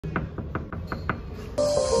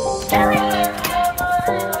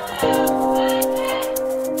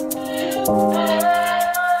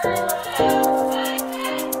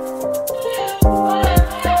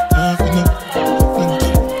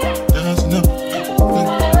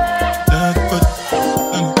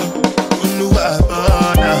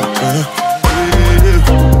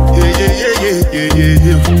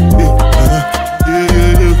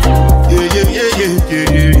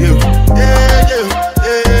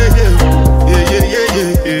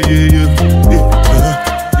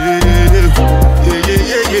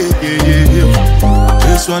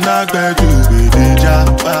This one I got to be the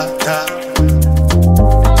jabata.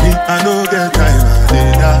 Me, I no get time, I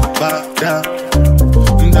did that.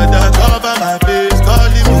 That cover my face,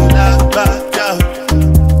 calling me that bata.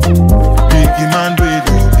 Biggie man, we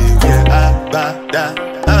don't be where I bata.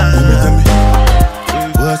 Tell me,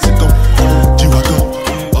 what's it gon'? Jiwa gon',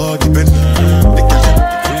 all depend. They catch it,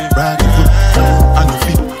 ride the foot, I no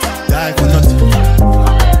feet, die for nothing.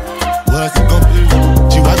 What's it gon' be?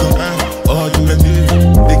 Jiwa gon', all depend.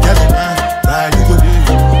 They catch it, ride the foot,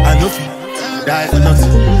 I no feet, die for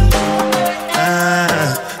nothing.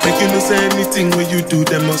 Make you no say anything when you do,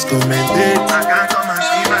 they must commend it. I can't come and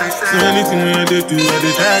see myself. So anything when they do,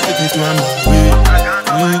 they try to take me to my way. I can't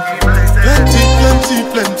come and see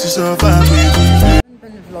myself. Plenty survive. I haven't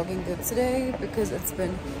been vlogging good today because it's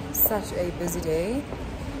been such a busy day.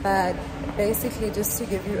 But basically, just to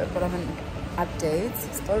give you a bit of an update,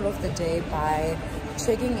 started off the day by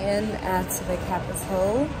checking in at the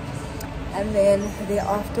capital. And then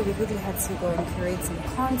thereafter, we really had to go and create some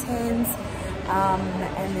content.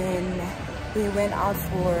 And then we went out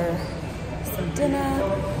for some dinner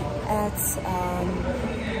at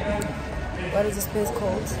what is this place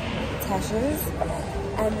called? Tasha's.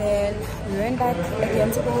 And then we went back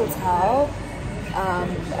again to the hotel,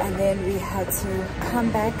 and then we had to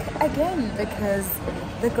come back again because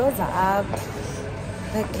the girls are up.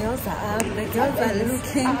 The girls are up. The girls are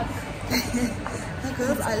looking. The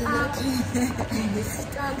girls are looking.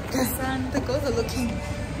 The girls are looking.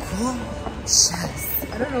 Gorgeous.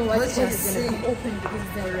 I don't know why this is going to be open because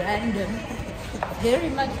they're random. Very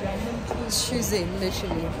much random. Choosing,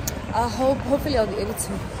 literally. Hopefully I'll be able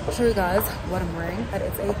to show you guys what I'm wearing, but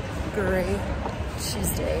it's a grey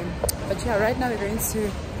Tuesday. But yeah, right now we're going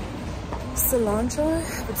to Cilantro.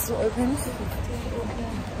 It's still open.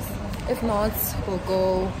 If not, we'll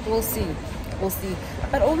go. We'll see. We'll see.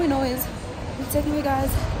 But all we know is we're taking you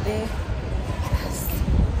guys there.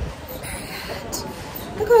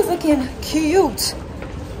 The girl's looking cute.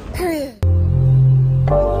 Period.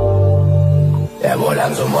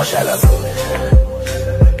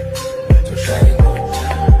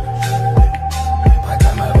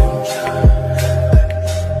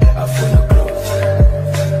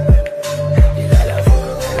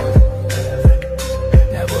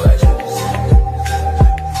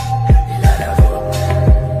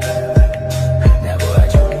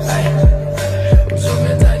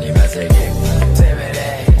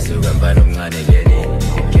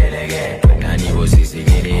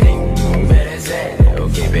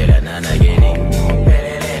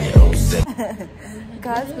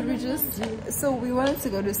 Guys, but we wanted to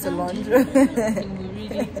go to Cilantro.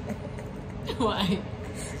 Why?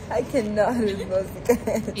 I cannot.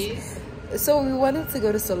 So we wanted to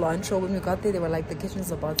go to Cilantro. When we got there, they were like, the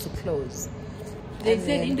kitchen's about to close. They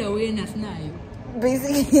said in the awareness now.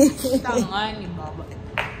 Basically.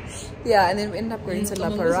 Yeah, and then we ended up going to La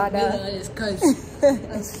Parada.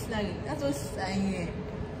 That's what's saying here.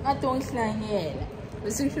 I don't slang here. The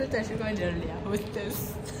social that you got earlier with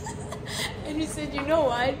this. And he said, you know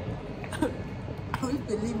what? I don't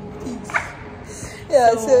believe peace.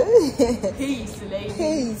 Yeah, so peace, lady.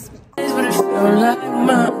 Peace. But it feel like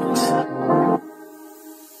months.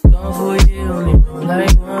 Gone for a year, only know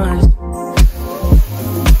like once.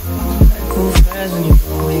 Like cool fast when you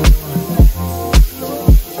know what you want.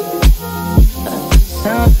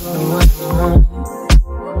 Sound of what you want.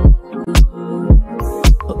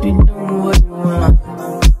 Hope you doing what you want.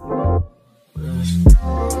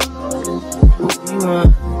 What you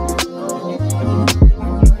want.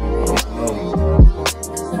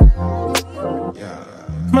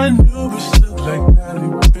 My new bitch look like Halle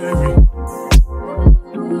Berry,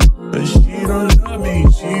 but she don't love me,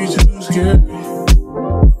 she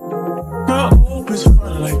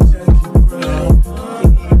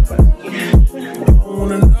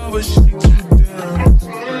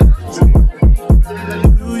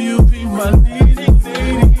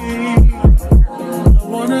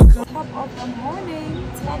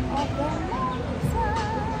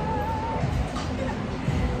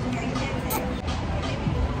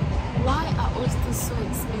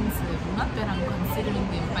Not that I'm considering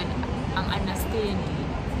them, but I'm understanding.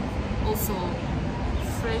 Also,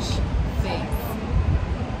 fresh face.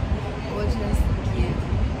 Or just give.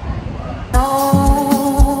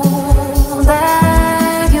 Know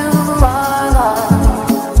that you are loved,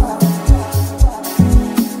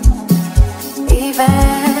 even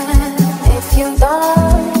if you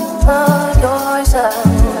don't love yourself.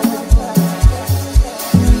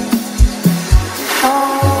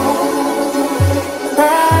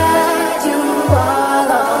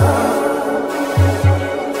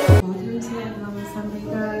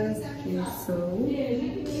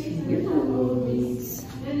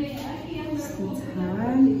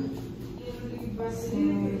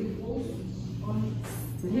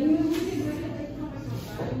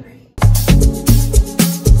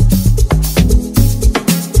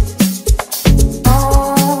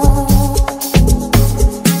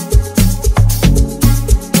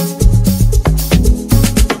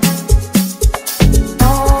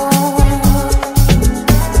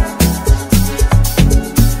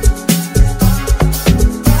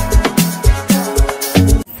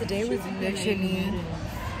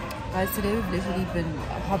 Today we've literally been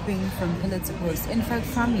hopping from pillar to post. In fact,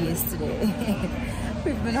 from yesterday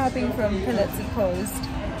we've been hopping from pillar to post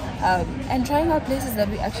and trying out places that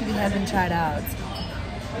we actually haven't tried out.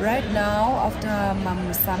 Right now, after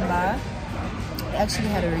mamasamba, we actually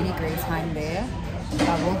had a really great time there.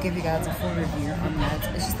 I will give you guys a full review on that.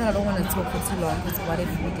 It's just that I don't want to talk for too long because what if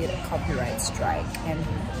we get a copyright strike, and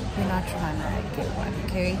we're not trying to get one,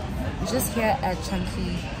 okay? We're just here at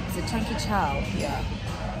Chunky, is it Chunky Chow? Yeah.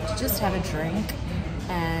 To just have a drink,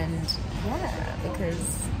 and yeah,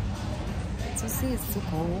 because to see is to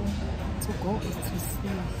go is to see.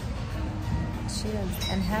 Cheers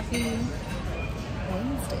and happy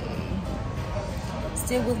Wednesday.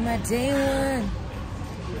 Still with my day one.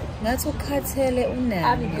 That's what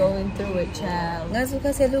I'll be going through it, child. That's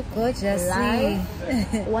what I look gorgeous.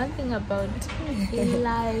 Life. One thing about in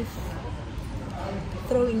life,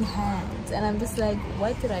 throwing hands, and I'm just like,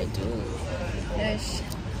 what did I do? Yes.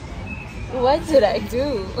 What did I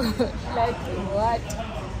do? Like, what?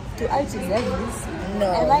 Do I deserve this? No.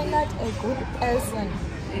 Am I not a good person?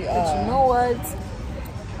 But you know what?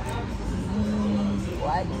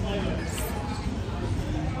 What is?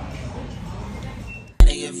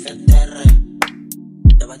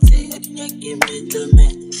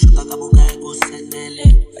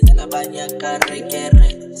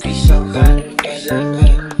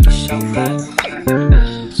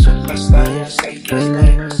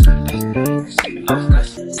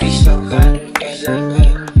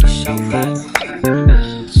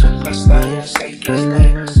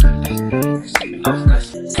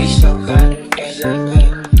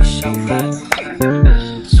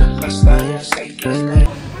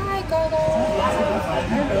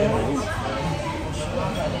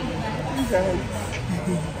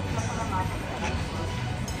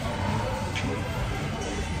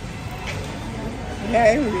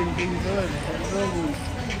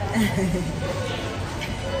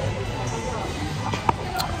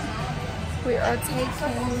 We are taking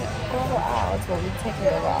Gogo out, but we're taking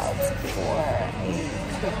it out for a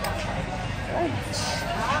quick lunch.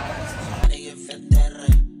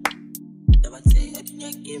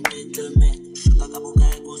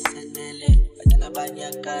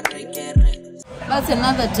 That's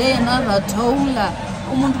another day, another tola.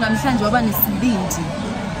 Umuntu namhlanje waba nesibindi.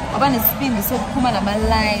 Waba nesibindi sokuphuma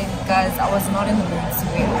nama-line, guys. I was not in the mood to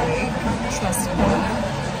wear a wig, trust me.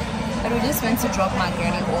 But we just went to drop my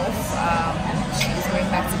granny off. She's going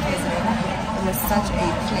back to prison. It was such a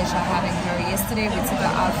pleasure having her. Yesterday we took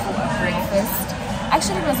her out for a breakfast.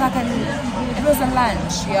 Actually, it was like a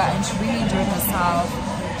lunch, yeah, and she really enjoyed herself.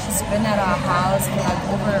 She's been at our house for like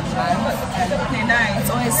over a month, and it's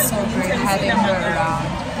always so great having her around.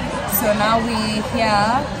 So now we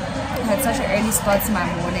here had such an early start to my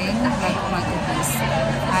morning. Like, oh my goodness,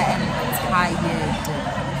 I am tired.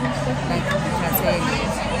 Like, I say,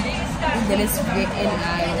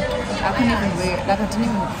 I couldn't even wear, like I didn't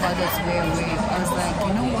even bother to wear a wig. I was like,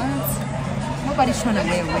 you know what? Nobody's trying to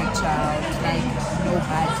wear a wig, child. Like,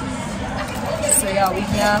 nobody. So yeah, we're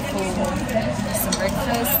here for some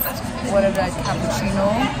breakfast. Ordered a cappuccino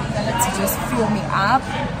to just fuel me up.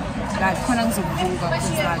 Like, because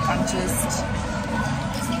like I'm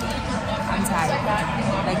tired.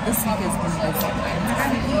 Like, this week has been busy.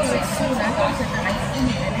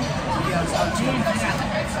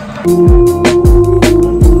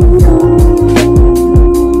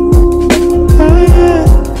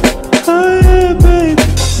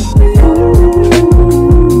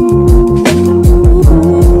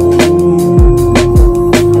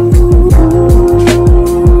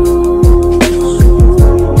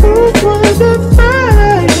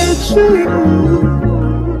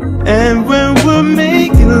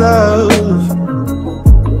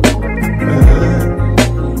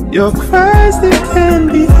 cries that can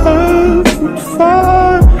be heard from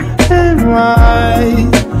far and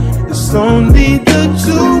wide. It's only the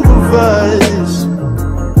two of us.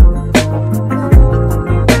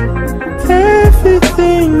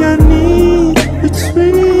 Everything I need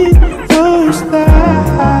between those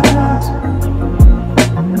thighs.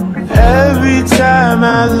 Every time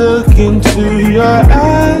I look into your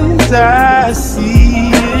eyes, I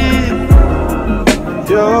see it.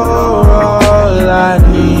 You're all I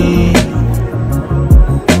need.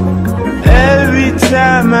 Every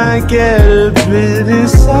time I get a bit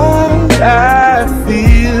inside, I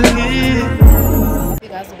feel it. You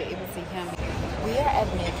guys will be able to hear me. We are at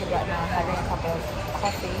Naked right now having a cup of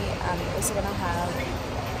coffee. We're also gonna have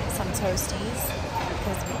some toasties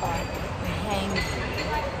because we are hangry.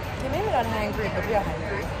 Okay, maybe not hungry, but we are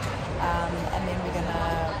hungry. And then we're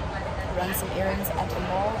gonna run some errands at the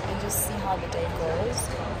mall and just see how the day goes.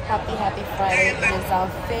 Happy Friday. It is our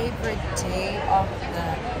favorite day of the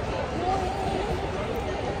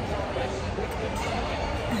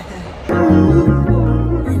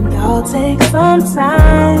And I'll take some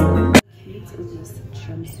time. These are just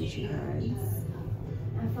shrimp sushi cards.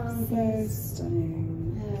 So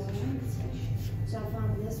stunning. So I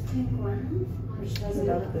found this pink one, which I doesn't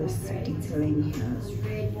love look this like red. detailing here. This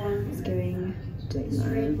red one, It's giving date this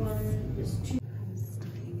red night. one, this two.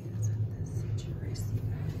 Stunning is this dressy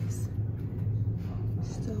guys.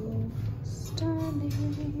 So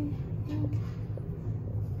stunning.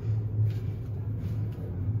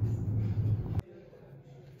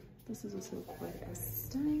 This is also quite a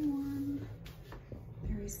stunning one.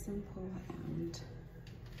 Very simple and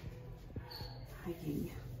hiking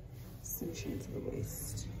cinching to the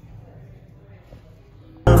waist.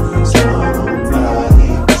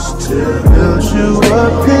 Build you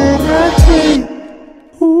up in a tree.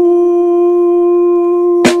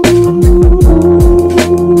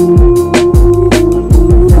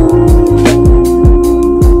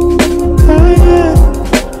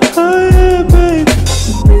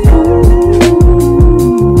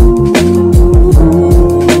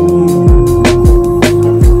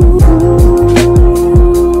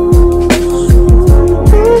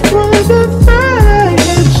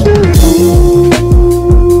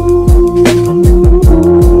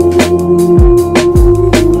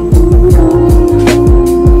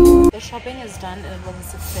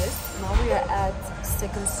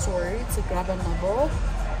 To grab a nibble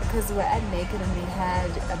because we were at Naked and we had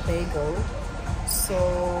a bagel, so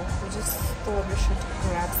we just thought we should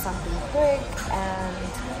grab something quick and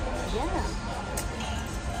yeah.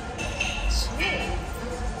 Cheers.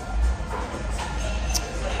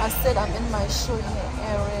 I said I'm in my showing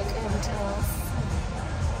Eric and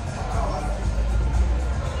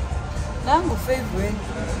Nangu favorite.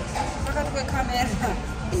 Look at the camera.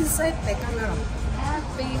 Inside the camera.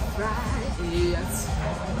 Happy Friday. Yes.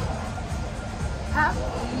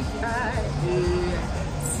 Happy Friday.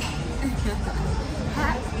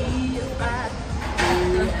 Happy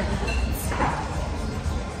Friday.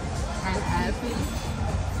 Happy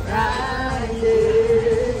Friday.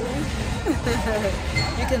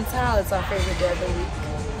 You can tell it's our favorite day of the week.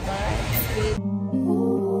 Bye.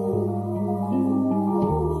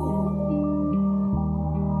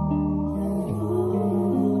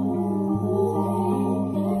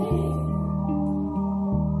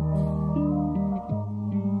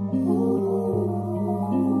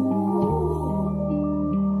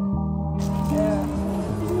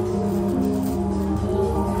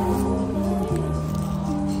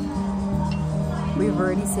 We've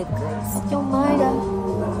already said grace. Your mind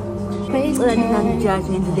up. Praise Well, I didn't have to time. judge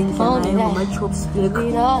anything for my chopstick.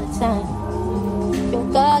 Read all the time. Your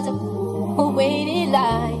God's who waited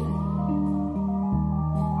line.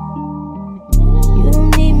 You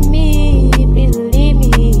don't need me, please believe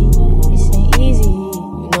me. This ain't easy.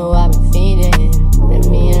 You know I've been feeding. Let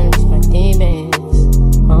me unleash my demons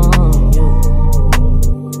on you.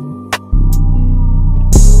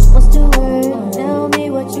 What's the word? Tell me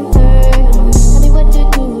what you heard. Tell me what to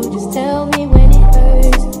do. Just tell me when it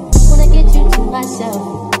hurts. Wanna get you to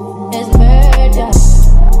myself. There's murder.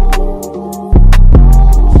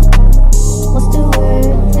 What's the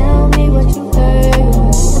word?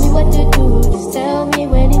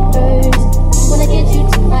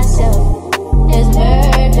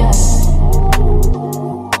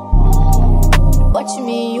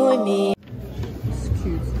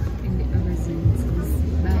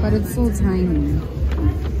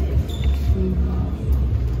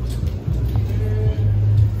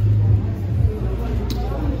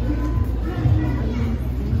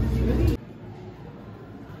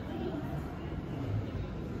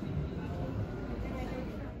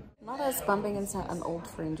 us bumping into an old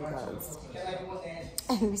friend, you guys.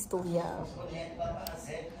 And we're still here.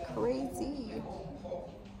 Crazy.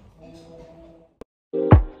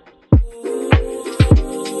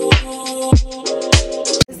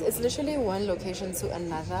 It's literally one location to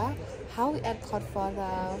another. How we at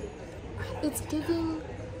Godfather, it's giving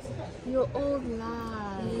your old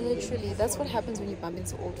life. Literally, that's what happens when you bump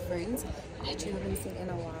into old friends that you haven't seen in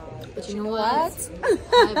a while. But you know what?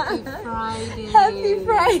 Happy Friday. Happy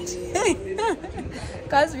Friday.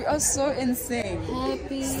 Guys, we are so insane.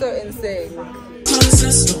 Happy. So insane.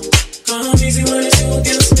 Come easy when it's you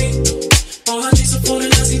against me. All I just support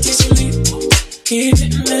and I see this you leave. Keep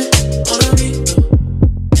hitting me on a beat.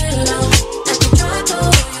 Hello, let me try to.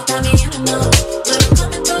 You got me in the know. When I'm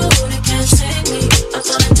coming through, they can't save me. I'm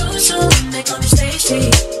gonna do something, they gonna stay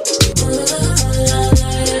street.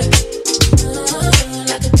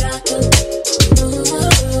 Like a tattoo.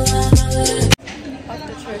 Off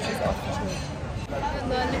the church is off the church.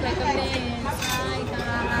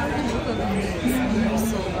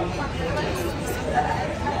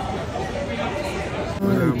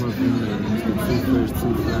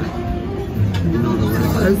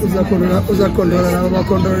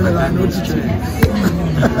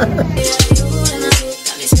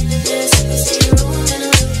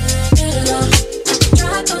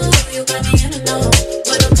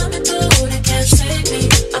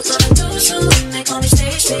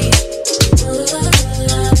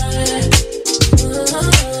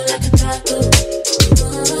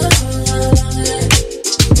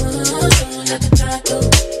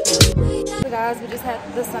 Guys, we just had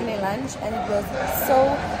the Sunday lunch and it was so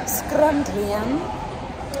scrumdian.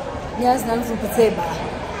 Yes, none some potato.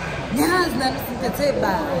 Yes, none some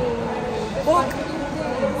potato. Pork,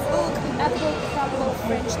 apple, crumble,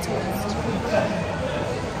 French toast.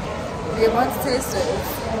 We are about to taste it.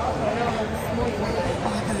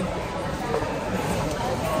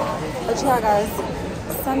 But yeah, guys,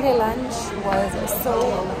 Sunday lunch was so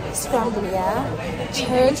scrumdian.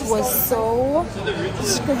 Church was so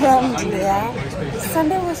scrumdian.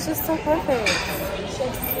 Sunday was just so perfect.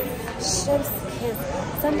 Chef's kiss.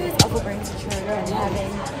 Sundays are for going to church and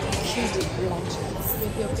having cute lunches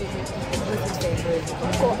with your favorite. With your favorite.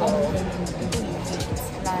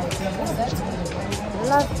 Like, what's that?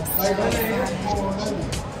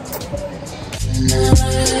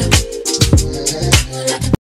 Love.